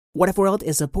What If World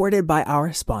is supported by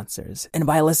our sponsors and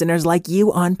by listeners like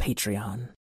you on Patreon.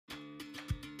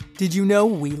 Did you know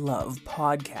we love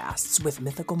podcasts with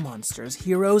mythical monsters,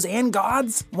 heroes, and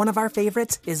gods? One of our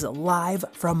favorites is Live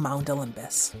from Mount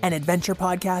Olympus, an adventure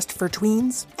podcast for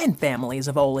tweens and families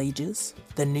of all ages.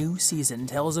 The new season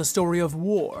tells a story of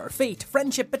war, fate,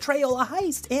 friendship, betrayal, a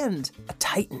heist, and a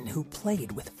titan who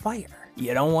played with fire.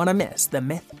 You don't want to miss the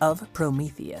myth of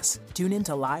Prometheus. Tune in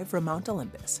to Live from Mount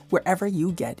Olympus, wherever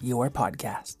you get your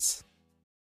podcasts.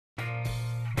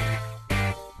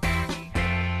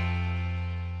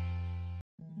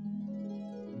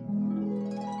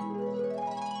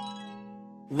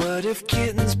 What if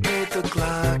kittens played the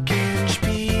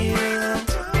glockenspiel?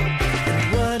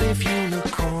 And what if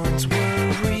unicorns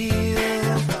were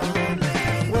real?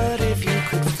 What if you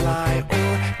could fly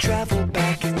or travel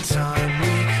back in time?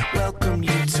 We welcome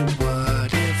you to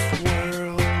What If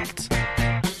World.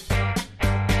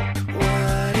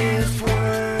 What If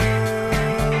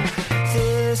World?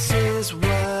 This is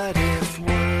What If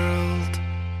World.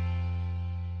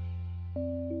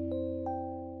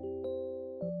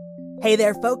 Hey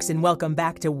there, folks, and welcome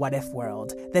back to What If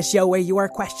World, the show where your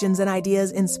questions and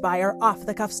ideas inspire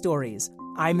off-the-cuff stories.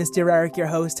 I'm Mr. Eric, your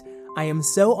host. I am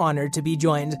so honored to be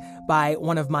joined by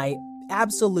one of my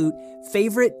absolute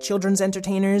favorite children's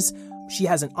entertainers. She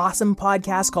has an awesome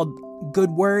podcast called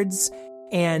Good Words,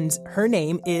 and her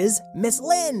name is Miss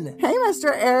Lynn. Hey,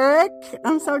 Mr. Eric.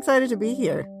 I'm so excited to be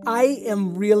here. I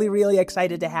am really, really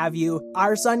excited to have you.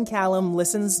 Our son Callum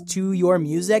listens to your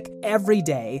music every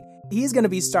day. He's going to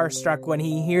be starstruck when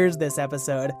he hears this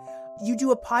episode. You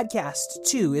do a podcast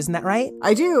too, isn't that right?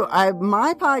 I do.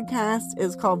 My podcast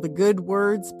is called the Good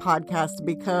Words Podcast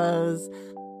because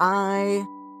I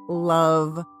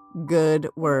love good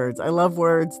words. I love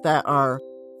words that are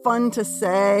fun to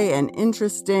say and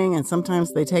interesting, and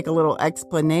sometimes they take a little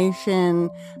explanation.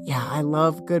 Yeah, I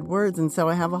love good words, and so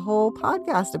I have a whole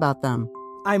podcast about them.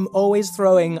 I'm always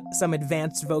throwing some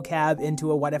advanced vocab into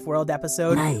a What If World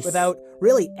episode without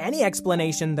really any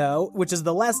explanation, though, which is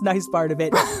the less nice part of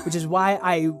it, which is why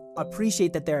I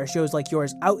appreciate that there are shows like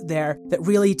yours out there that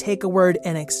really take a word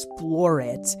and explore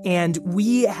it. And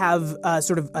we have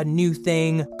sort of a new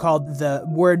thing called the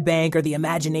Word Bank or the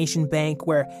Imagination Bank,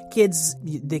 where kids,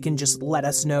 they can just let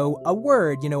us know a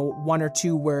word, one or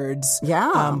two words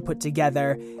put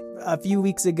together. A few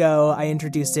weeks ago, I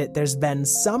introduced it. There's been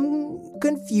some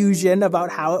confusion about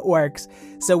how it works.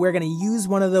 So we're going to use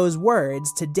one of those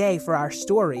words today for our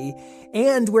story.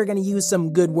 And we're going to use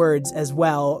some good words as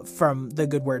well from the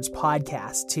Good Words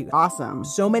podcast, too. Awesome.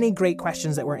 So many great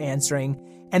questions that we're answering.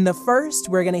 And the first,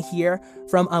 we're going to hear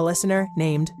from a listener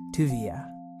named Tuviyah.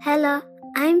 Hello,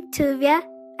 I'm Tuviyah.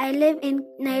 I live in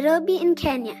Nairobi in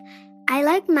Kenya. I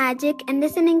like magic and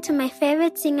listening to my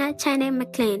favorite singer, China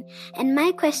McLean. And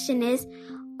my question is,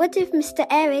 what if Mr.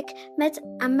 Eric met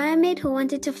a mermaid who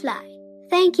wanted to fly?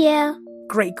 Thank you.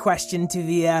 Great question,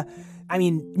 Tuviyah. I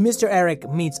mean, Mr. Eric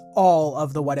meets all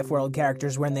of the What If World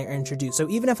characters when they're introduced. So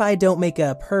even if I don't make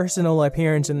a personal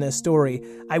appearance in this story,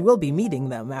 I will be meeting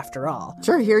them after all.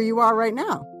 Sure, here you are right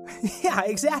now. Yeah,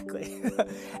 exactly.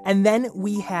 And then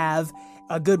we have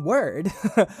a good word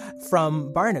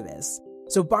from Barnabas.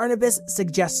 So Barnabas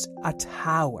suggests a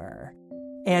tower,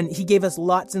 and he gave us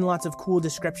lots and lots of cool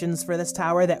descriptions for this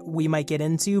tower that we might get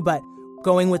into, but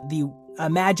going with the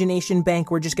Imagination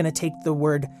Bank, we're just going to take the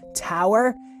word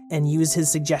tower and use his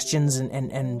suggestions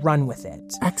and run with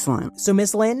it. Excellent. So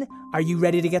Miss Lynn, are you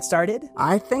ready to get started?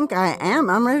 I think I am.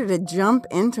 I'm ready to jump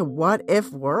into What If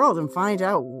World and find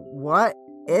out what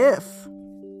if.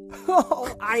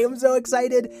 Oh, I am so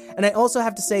excited. And I also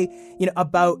have to say,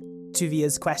 about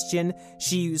Tuviyah's question,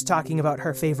 she was talking about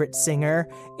her favorite singer,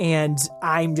 and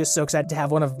I'm just so excited to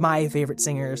have one of my favorite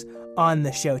singers on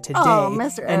the show today. Oh,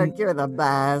 Mr. Eric, you're the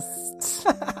best.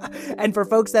 And for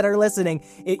folks that are listening,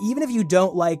 even if you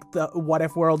don't like the What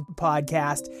If World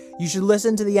podcast, you should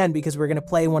listen to the end because we're going to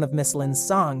play one of Miss Lynn's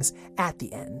songs at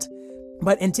the end.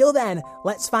 But until then,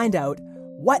 let's find out,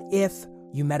 what if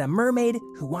you met a mermaid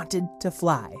who wanted to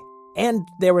fly? And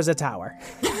there was a tower.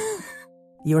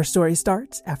 Your story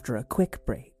starts after a quick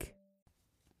break.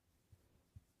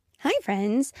 Hi,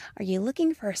 friends. Are you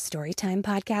looking for a storytime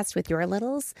podcast with your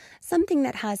littles? Something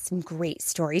that has some great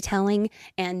storytelling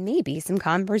and maybe some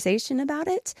conversation about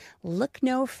it? Look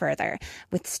no further.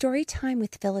 With Storytime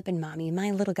with Philip and Mommy, my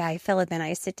little guy Philip and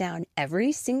I sit down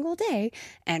every single day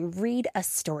and read a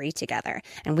story together.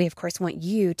 And we, of course, want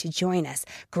you to join us.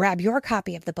 Grab your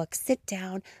copy of the book, sit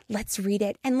down, let's read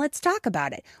it, and let's talk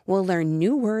about it. We'll learn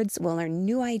new words, we'll learn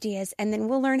new ideas, and then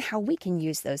we'll learn how we can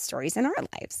use those stories in our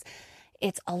lives.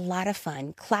 It's a lot of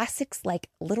fun. Classics like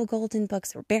Little Golden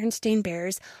Books or Berenstain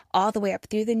Bears, all the way up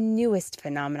through the newest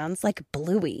phenomenons like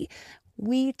Bluey.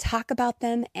 We talk about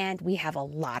them and we have a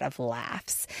lot of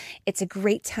laughs. It's a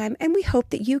great time and we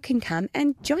hope that you can come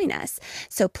and join us.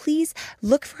 So please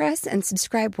look for us and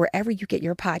subscribe wherever you get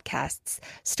your podcasts.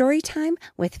 Storytime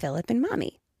with Philip and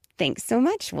Mommy. Thanks so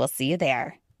much. We'll see you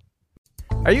there.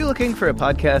 Are you looking for a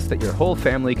podcast that your whole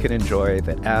family can enjoy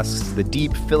that asks the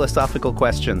deep philosophical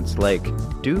questions like,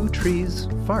 do trees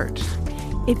fart?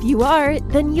 If you are,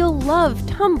 then you'll love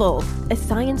Tumble, a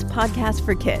science podcast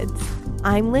for kids.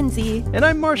 I'm Lindsay. And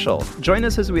I'm Marshall. Join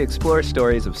us as we explore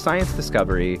stories of science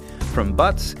discovery, from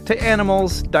butts to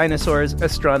animals, dinosaurs,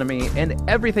 astronomy, and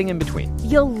everything in between.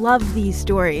 You'll love these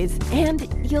stories, and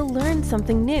you'll learn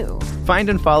something new. Find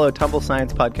and follow Tumble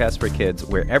Science Podcast for Kids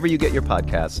wherever you get your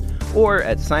podcasts, or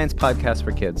at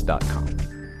sciencepodcastforkids.com.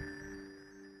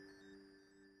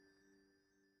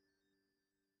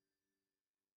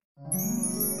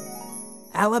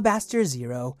 Alabaster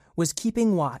Zero was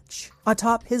keeping watch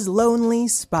atop his lonely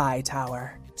spy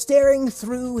tower, staring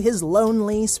through his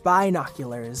lonely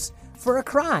spinoculars for a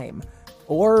crime,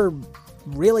 or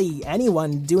really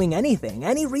anyone doing anything,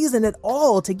 any reason at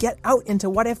all to get out into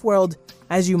What If World.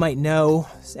 As you might know,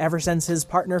 ever since his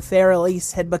partner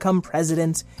Fairelise had become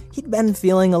president, he'd been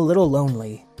feeling a little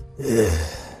lonely. Ugh.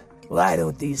 Why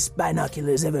don't these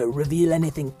spinoculars ever reveal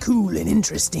anything cool and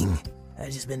interesting?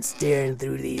 I've just been staring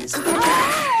through these.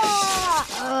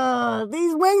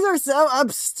 These wings are so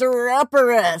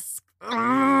obstreperous.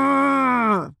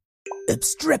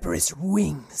 Obstreperous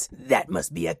wings. That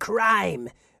must be a crime.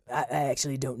 I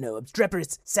actually don't know.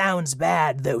 Obstreperous sounds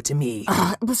bad, though, to me.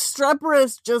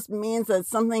 Obstreperous just means that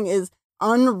something is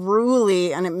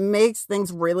unruly and it makes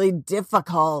things really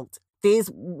difficult.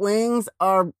 These wings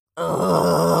are...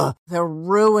 they're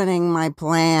ruining my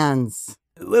plans.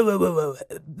 Whoa.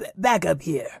 Back up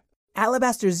here.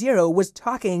 Alabaster Zero was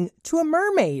talking to a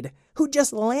mermaid who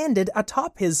just landed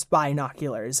atop his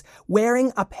spinoculars,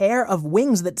 wearing a pair of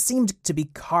wings that seemed to be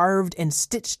carved and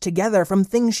stitched together from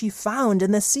things she found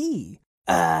in the sea.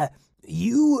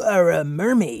 You are a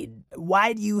mermaid.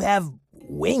 Why do you have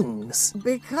wings?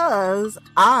 Because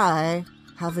I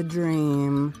have a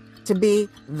dream to be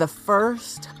the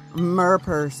first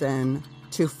merperson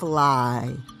to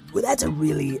fly. Well, that's a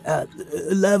really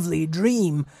lovely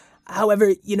dream.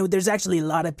 However, there's actually a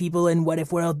lot of people in What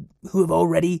If World who have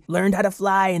already learned how to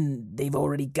fly, and they've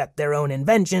already got their own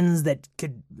inventions that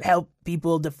could help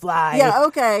people to fly. Yeah,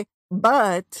 okay.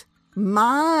 But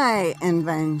my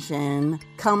invention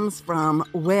comes from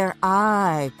where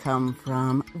I come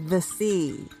from, the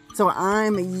sea. So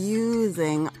I'm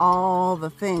using all the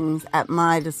things at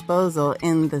my disposal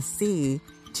in the sea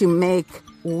to make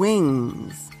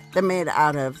wings. They're made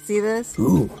out of, see this?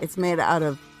 Ooh. It's made out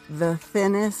of the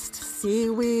thinnest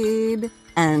seaweed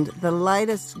and the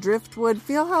lightest driftwood.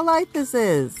 Feel how light this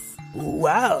is.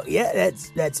 Wow, yeah,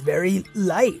 that's very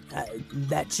light.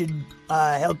 That should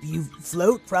help you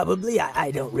float, probably.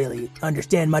 I don't really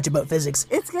understand much about physics.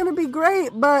 It's gonna be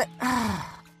great, but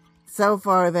so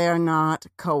far they are not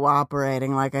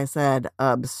cooperating. Like I said,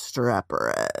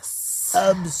 obstreperous.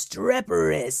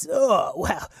 Obstreperous. Oh,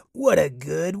 wow, what a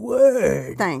good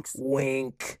word. Thanks.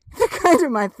 Wink. They're kind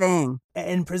of my thing.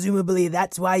 And presumably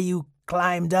that's why you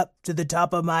climbed up to the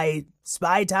top of my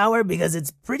spy tower, because it's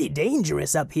pretty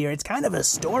dangerous up here. It's kind of a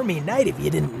stormy night if you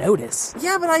didn't notice.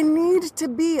 Yeah, but I need to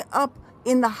be up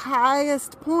in the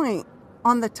highest point,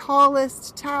 on the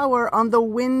tallest tower, on the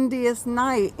windiest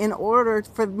night in order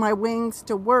for my wings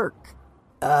to work.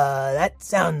 That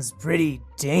sounds pretty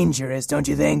dangerous, don't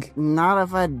you think? Not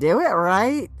if I do it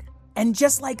right. And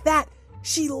just like that,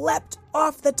 she leapt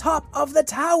off the top of the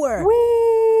tower. Whee!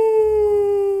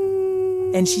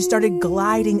 And she started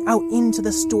gliding out into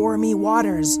the stormy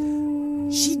waters.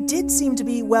 She did seem to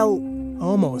be, well,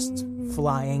 almost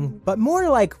flying, but more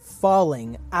like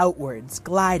falling outwards,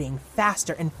 gliding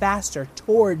faster and faster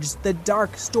towards the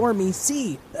dark, stormy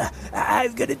sea.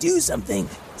 I've got to do something,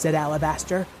 said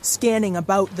Alabaster, scanning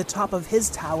about the top of his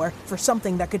tower for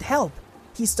something that could help.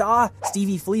 He saw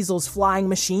Stevie Fleasel's flying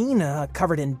machine,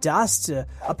 covered in dust, a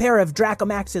pair of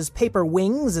Dracomax's paper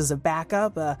wings as a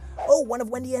backup, one of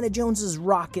Wendiana Jones's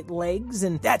rocket legs,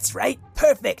 and that's right,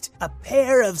 perfect! A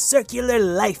pair of circular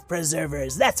life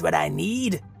preservers, that's what I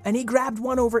need! And he grabbed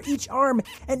one over each arm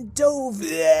and dove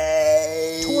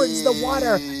towards the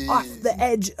water off the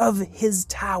edge of his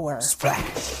tower.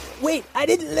 Splash! Wait, I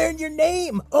didn't learn your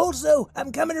name! Also,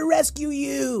 I'm coming to rescue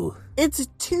you! It's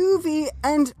Tuvie,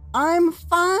 and I'm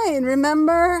fine,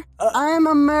 remember? I'm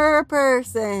a mer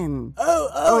person.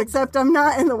 Oh, except I'm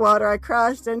not in the water. I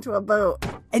crashed into a boat.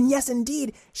 And yes,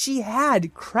 indeed, she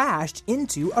had crashed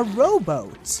into a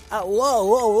rowboat.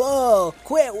 Whoa.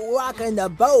 Quit rocking the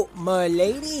boat, my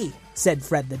lady, said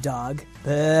Fred the dog.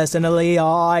 Personally,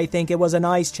 I think it was a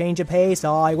nice change of pace.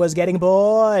 I was getting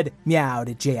bored, meowed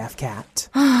JF Cat.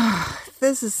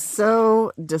 This is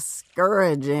so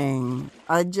discouraging.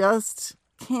 I just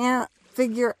can't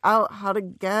figure out how to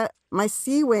get my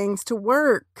sea wings to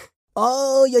work.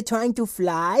 Oh, you're trying to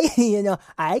fly?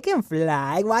 I can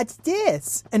fly. Watch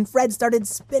this. And Fred started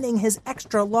spinning his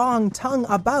extra long tongue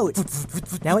about.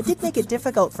 Now, it did make it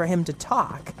difficult for him to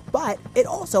talk, but it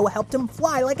also helped him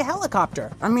fly like a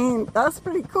helicopter. I mean, that's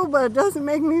pretty cool, but it doesn't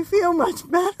make me feel much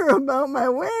better about my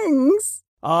wings.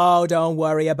 Oh, don't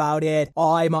worry about it.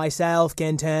 I myself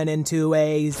can turn into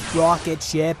a rocket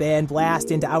ship and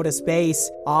blast into outer space.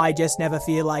 I just never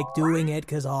feel like doing it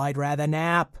because I'd rather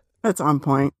nap. That's on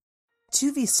point.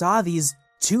 Tuvie saw these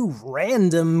two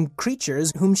random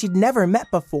creatures whom she'd never met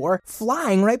before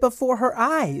flying right before her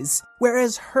eyes,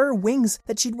 whereas her wings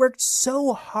that she'd worked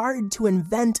so hard to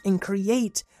invent and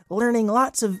create, learning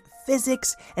lots of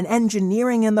physics and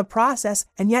engineering in the process,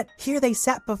 and yet here they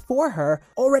sat before her,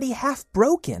 already half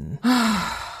broken.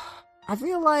 I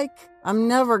feel like I'm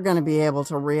never going to be able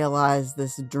to realize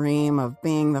this dream of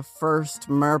being the first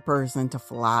mer person to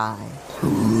fly.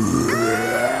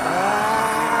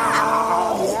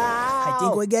 I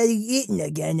think we're getting eaten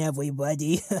again,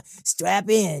 everybody. Strap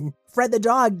in. Fred the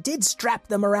dog did strap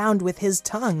them around with his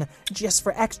tongue, just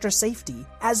for extra safety,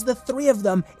 as the three of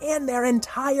them and their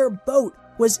entire boat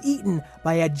was eaten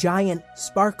by a giant,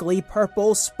 sparkly,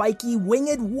 purple, spiky,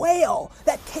 winged whale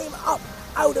that came up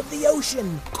out of the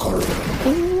ocean.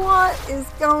 What is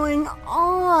going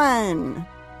on?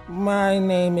 My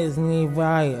name is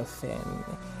Leviathan,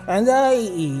 and I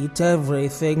eat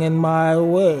everything in my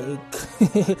wake,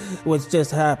 which just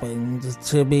happened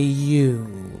to be you.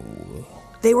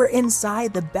 They were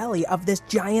inside the belly of this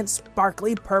giant,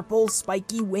 sparkly, purple,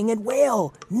 spiky, winged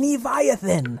whale,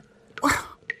 Leviathan.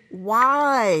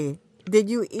 Why did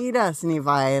you eat us,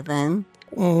 Leviathan?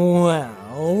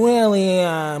 Well, really,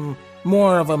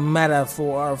 more of a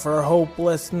metaphor for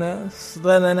hopelessness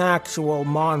than an actual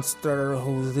monster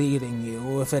who's eating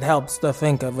you, if it helps to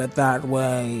think of it that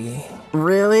way.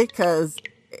 Really? 'Cause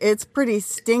it's pretty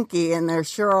stinky and there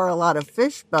sure are a lot of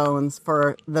fish bones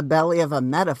for the belly of a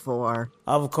metaphor.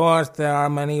 Of course there are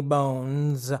many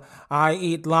bones. I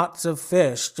eat lots of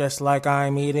fish just like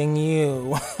I'm eating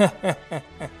you.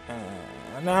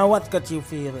 Now what's got you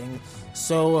feeling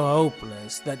so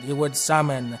hopeless that you would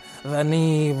summon the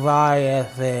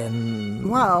Leviathan?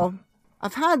 Well,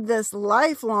 I've had this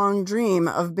lifelong dream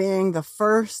of being the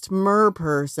first mer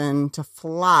person to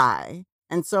fly.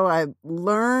 And so I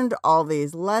learned all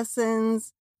these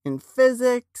lessons in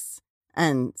physics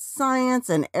and science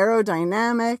and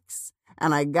aerodynamics.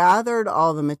 And I gathered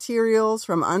all the materials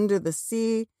from under the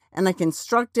sea. And I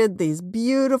constructed these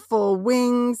beautiful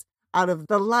wings out of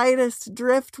the lightest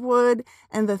driftwood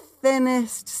and the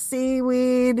thinnest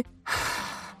seaweed.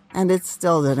 And it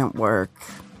still didn't work.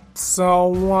 So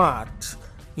what?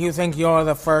 You think you're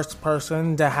the first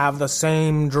person to have the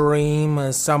same dream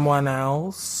as someone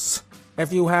else?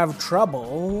 If you have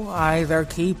trouble, either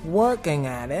keep working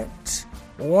at it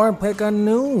or pick a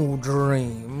new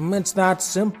dream. It's that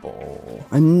simple.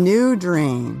 A new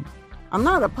dream. I'm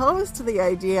not opposed to the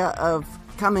idea of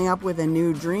coming up with a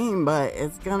new dream, but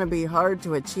it's gonna be hard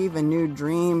to achieve a new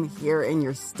dream here in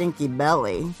your stinky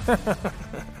belly.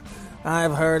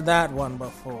 I've heard that one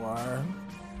before.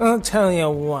 I'll tell you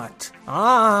what,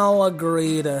 I'll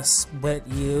agree to spit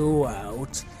you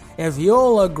out if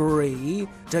you'll agree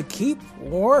to keep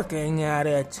working at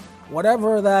it,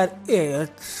 whatever that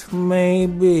it may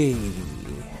be.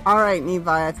 All right,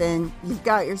 Leviathan, you've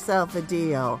got yourself a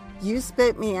deal. You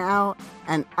spit me out,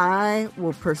 and I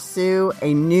will pursue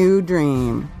a new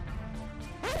dream.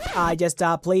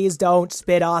 Please don't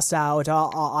spit us out.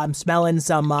 I'm smelling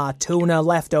some tuna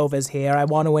leftovers here. I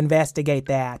want to investigate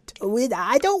that.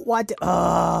 I don't want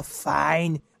to...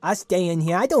 fine. I'll stay in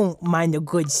here. I don't mind a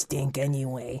good stink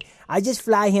anyway. I'll just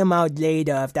fly him out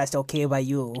later if that's okay by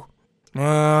you.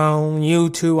 Well, you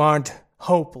two aren't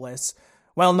hopeless.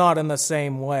 Well, not in the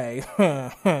same way.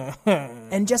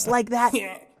 And just like that...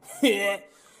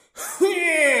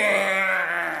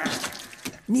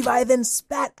 Leviathan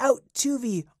spat out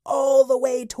Tuvie all the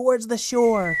way towards the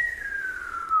shore.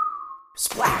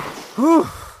 Splash!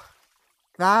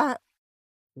 That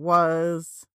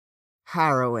was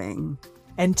harrowing.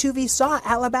 And Tuviyah saw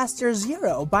Alabaster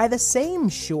Zero by the same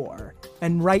shore.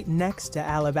 And right next to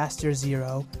Alabaster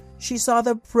Zero, she saw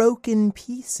the broken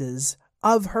pieces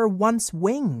of her once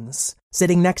wings,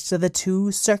 sitting next to the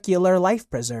 2 circular life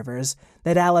preservers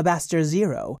that Alabaster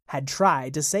Zero had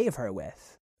tried to save her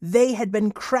with. They had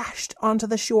been crashed onto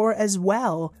the shore as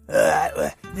well.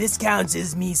 This counts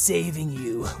as me saving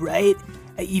you, right?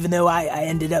 Even though I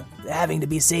ended up having to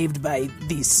be saved by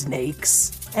these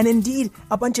snakes. And indeed,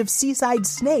 a bunch of seaside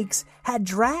snakes had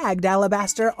dragged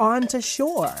Alabaster onto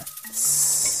shore.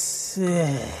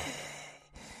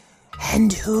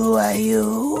 And who are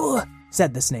you?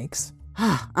 Said the snakes.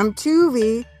 I'm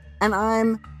Tuviyah, and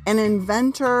I'm an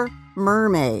inventor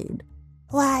mermaid.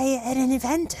 Why, an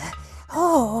inventor?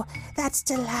 Oh, that's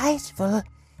delightful.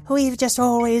 We've just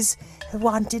always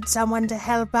wanted someone to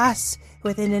help us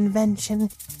with an invention.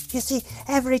 You see,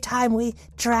 every time we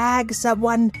drag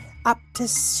someone up to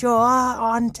shore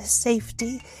onto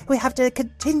safety, we have to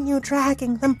continue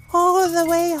dragging them all the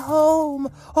way home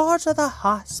or to the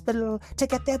hospital to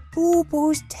get their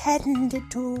boo-boos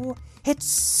tended to. It's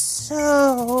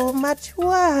so much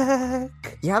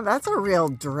work. Yeah, that's a real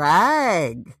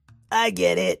drag. I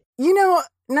get it. You know,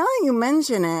 now that you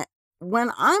mention it,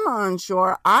 when I'm on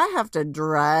shore, I have to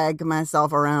drag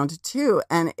myself around too,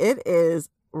 and it is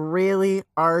really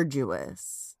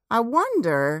arduous. I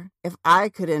wonder if I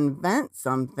could invent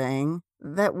something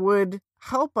that would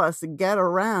help us get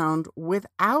around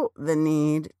without the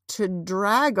need to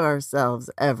drag ourselves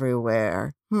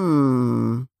everywhere.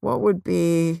 What would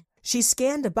be... She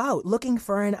scanned about looking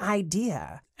for an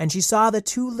idea, and she saw the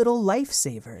 2 little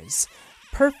lifesavers.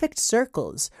 Perfect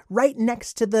circles right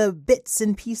next to the bits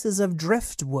and pieces of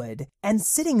driftwood. And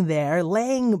sitting there,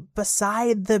 laying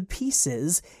beside the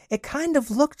pieces, it kind of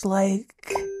looked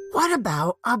like... What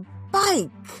about a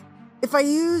bike? If I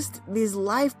used these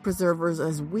life preservers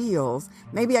as wheels,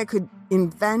 maybe I could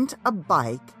invent a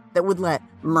bike that would let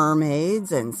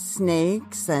mermaids and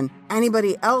snakes and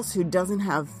anybody else who doesn't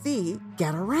have feet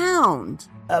get around.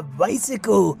 A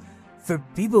bicycle for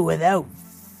people without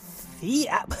feet?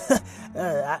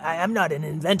 I'm not an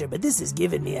inventor, but this is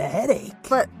giving me a headache.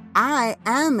 But I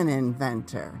am an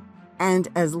inventor. And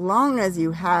as long as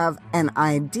you have an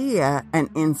idea, an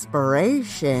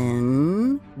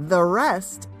inspiration, the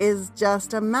rest is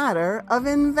just a matter of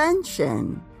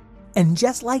invention. And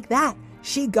just like that,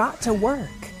 she got to work,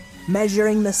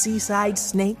 measuring the seaside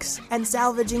snakes and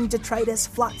salvaging detritus,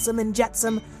 flotsam, and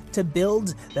jetsam to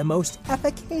build the most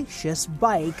efficacious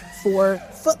bike for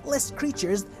footless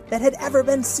creatures that had ever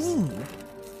been seen.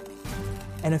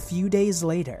 And a few days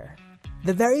later,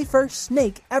 the very first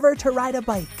snake ever to ride a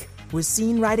bike was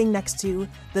seen riding next to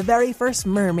the very first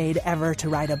mermaid ever to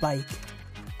ride a bike,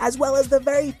 as well as the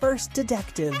very first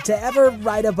detective to ever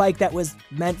ride a bike that was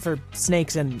meant for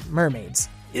snakes and mermaids.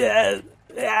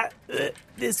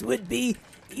 This would be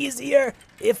easier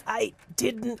if I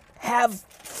didn't have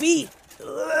feet.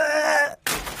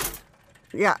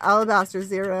 Yeah, Alabaster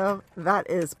Zero, that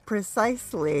is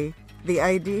precisely the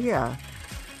idea.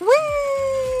 Whee!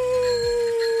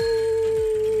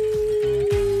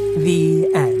 The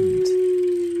end.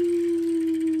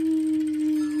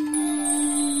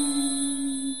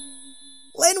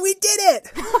 Lynn, we did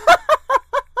it!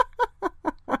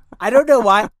 I don't know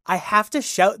why. I have to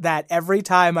shout that every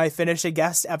time I finish a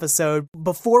guest episode.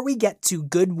 Before we get to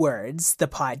Good Words, the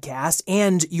podcast,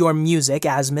 and your music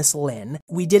as Miss Lynn,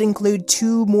 we did include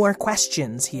 2 more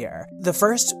questions here. The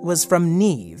first was from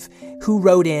Neve, who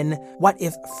wrote in, what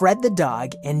if Fred the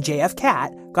dog and JF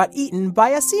Cat got eaten by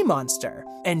a sea monster?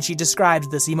 And she described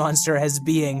the sea monster as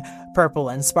being purple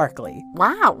and sparkly.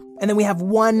 Wow. And then we have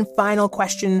one final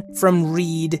question from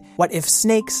Reed. What if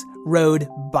snakes rode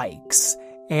bikes?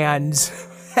 And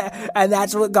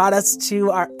that's what got us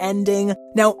to our ending.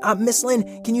 Now, Miss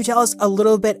Lynn, can you tell us a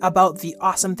little bit about the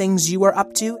awesome things you are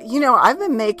up to? You know, I've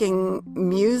been making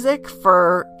music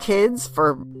for kids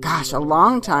for, a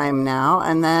long time now.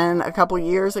 And then a couple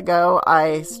years ago,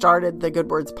 I started the Good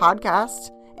Words podcast,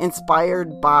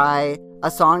 inspired by a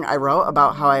song I wrote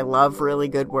about how I love really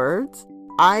good words.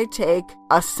 I take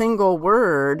a single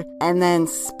word and then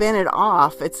spin it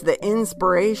off. It's the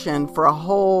inspiration for a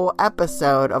whole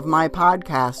episode of my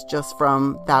podcast just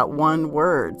from that one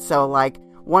word. So like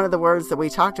one of the words that we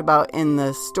talked about in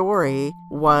the story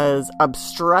was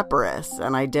obstreperous,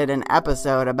 and I did an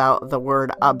episode about the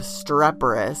word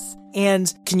obstreperous.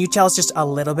 And can you tell us just a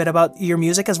little bit about your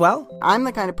music as well? I'm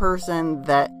the kind of person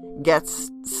that gets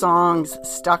songs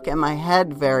stuck in my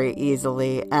head very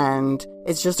easily, and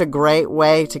it's just a great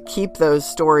way to keep those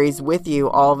stories with you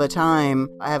all the time.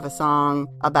 I have a song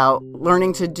about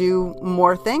learning to do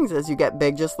more things as you get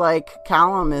big, just like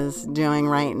Callum is doing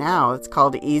right now. It's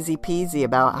called Easy Peasy,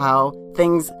 about how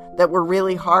things that were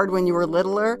really hard when you were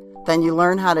littler, then you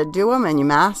learn how to do them and you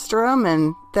master them,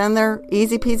 and then they're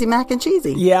easy peasy mac and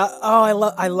cheesy. Yeah.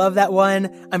 Oh, I love that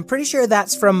one. I'm pretty sure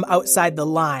that's from Outside the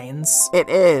Lines. It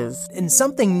is. And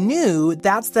Something New,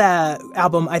 that's the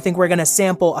album I think we're going to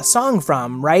sample a song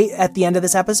from, right? At the end of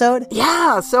this episode?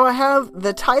 Yeah. So I have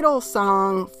the title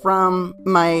song from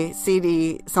my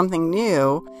CD, Something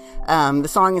New. The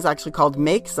song is actually called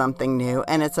Make Something New,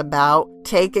 and it's about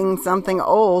taking something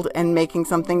old and making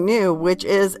something new, which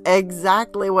is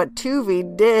exactly what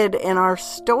Tuviyah did in our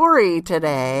story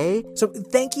today. So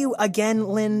thank you again,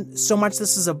 Lynn, so much.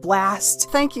 This is a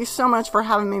blast. Thank you so much for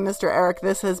having me, Mr. Eric.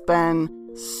 This has been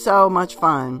so much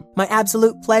fun. My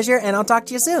absolute pleasure, and I'll talk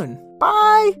to you soon.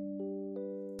 Bye!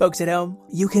 Folks at home,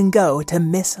 you can go to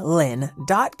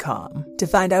misslynn.com to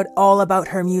find out all about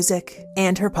her music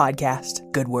and her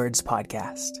podcast, Good Words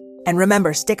Podcast. And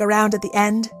remember, stick around at the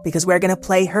end because we're going to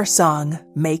play her song,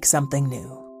 Make Something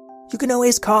New. You can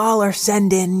always call or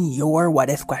send in your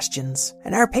what-if questions,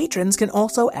 and our patrons can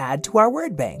also add to our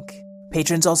word bank.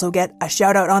 Patrons also get a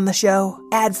shout-out on the show,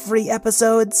 ad-free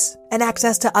episodes, and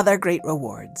access to other great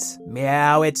rewards.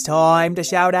 Meow, it's time to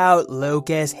shout out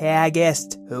Lucas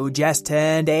Haggist, who just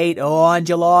turned 8 on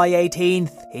July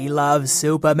 18th. He loves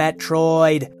Super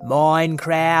Metroid,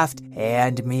 Minecraft,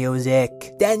 and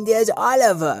music. Then there's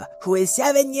Oliver, who is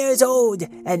 7 years old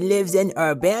and lives in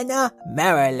Urbana,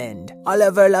 Maryland.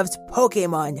 Oliver loves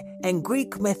Pokemon and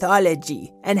Greek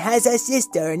mythology and has a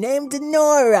sister named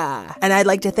Nora. And I'd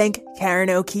like to thank Karen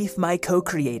O'Keefe, my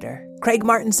co-creator. Craig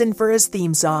Martinson for his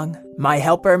theme song, my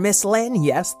helper Miss Lynn,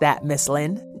 yes, that Miss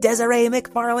Lynn, Desiree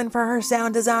McFarlane for her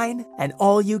sound design, and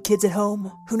all you kids at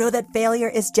home who know that failure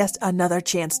is just another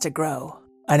chance to grow.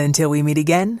 And until we meet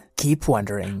again, keep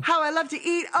wondering. How I love to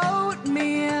eat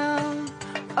oatmeal.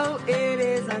 Oh, it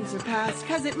is unsurpassed,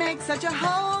 'cause it makes such a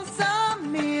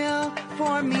wholesome meal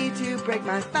for me to break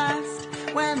my fast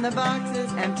when the box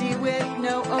is empty with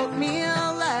no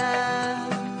oatmeal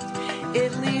left.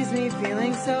 It leaves me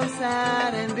feeling so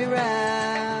sad and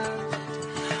bereft.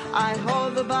 I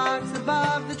hold the box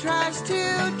above the trash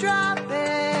to drop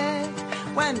it,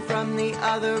 when from the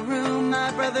other room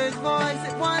my brother's voice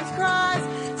at once cries,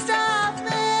 "Stop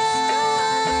it!"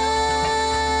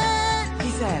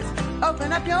 He says,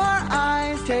 "Open up your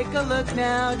eyes, take a look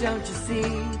now, don't you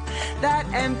see? That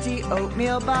empty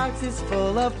oatmeal box is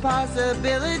full of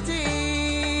possibilities.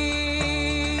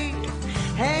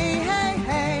 Hey, hey,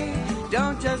 hey,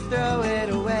 don't just throw it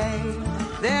away.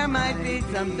 There might be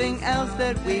something else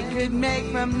that we could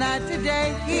make from that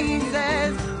today." He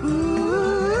says,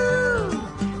 "Ooh,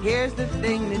 here's the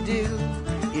thing to do.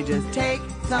 You just take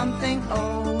something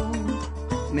old,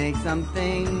 make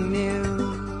something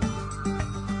new.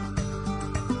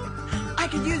 I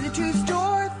could use it to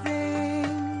store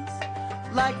things,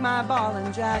 like my ball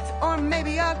and jacks, or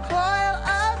maybe a coil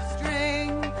of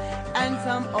string, and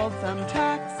some old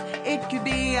thumbtacks. It could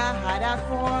be a hideout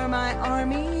for my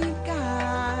army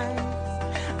guys,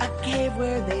 a cave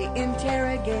where they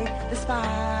interrogate the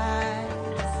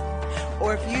spies.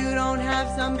 Or if you don't have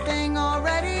something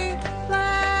already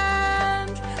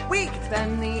planned, we could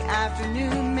spend the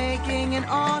afternoon making an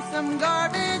awesome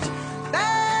garbage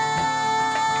bag."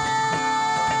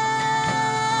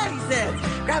 He says,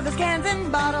 "Grab those cans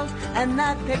and bottles and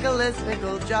that pickleless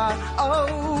pickle jar.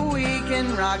 Oh, we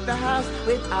can rock the house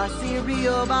with our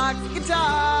cereal box guitar.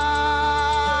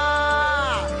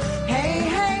 Hey,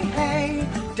 hey, hey,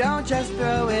 don't just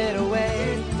throw it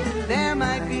away. There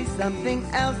might be something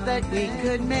else that we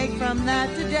could make from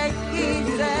that today." He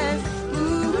says,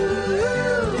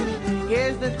 "Ooh,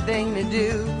 here's the thing to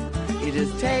do. You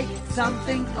just take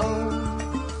something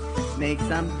old, make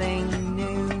something new."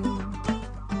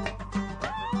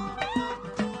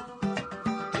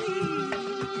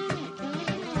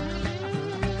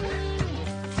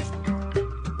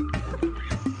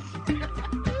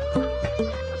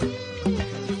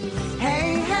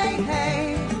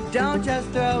 Don't just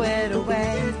throw it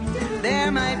away. There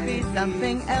might be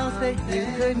something else that you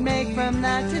could make from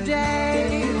that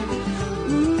today.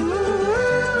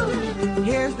 Ooh,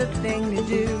 here's the thing to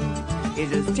do. You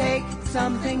just take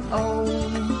something old,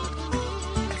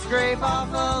 scrape off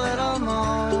a little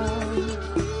mold.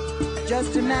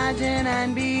 Just imagine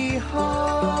and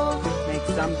behold, make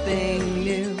something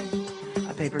new.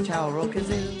 A paper towel roll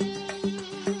kazoo,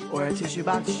 or a tissue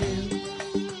box shoe,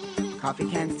 coffee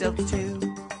can stilts too.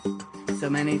 So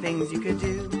many things you could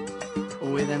do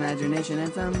with imagination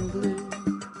and some glue.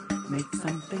 Make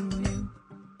something new.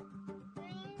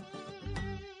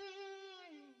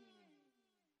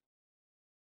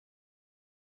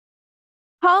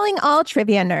 Calling all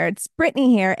trivia nerds,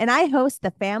 Brittany here, and I host the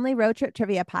Family Road Trip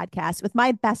Trivia Podcast with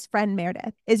my best friend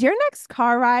Meredith. Is your next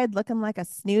car ride looking like a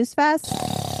snooze fest?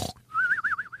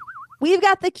 We've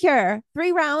got the cure.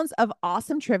 3 rounds of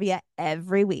awesome trivia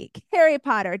every week. Harry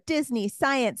Potter, Disney,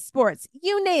 science, sports,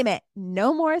 you name it.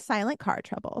 No more silent car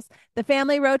troubles. The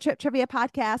Family Road Trip Trivia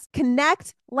Podcast.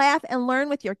 Connect, laugh, and learn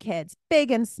with your kids, big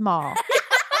and small.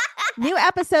 New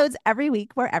episodes every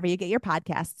week wherever you get your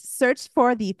podcasts. Search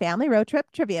for the Family Road Trip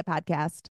Trivia Podcast.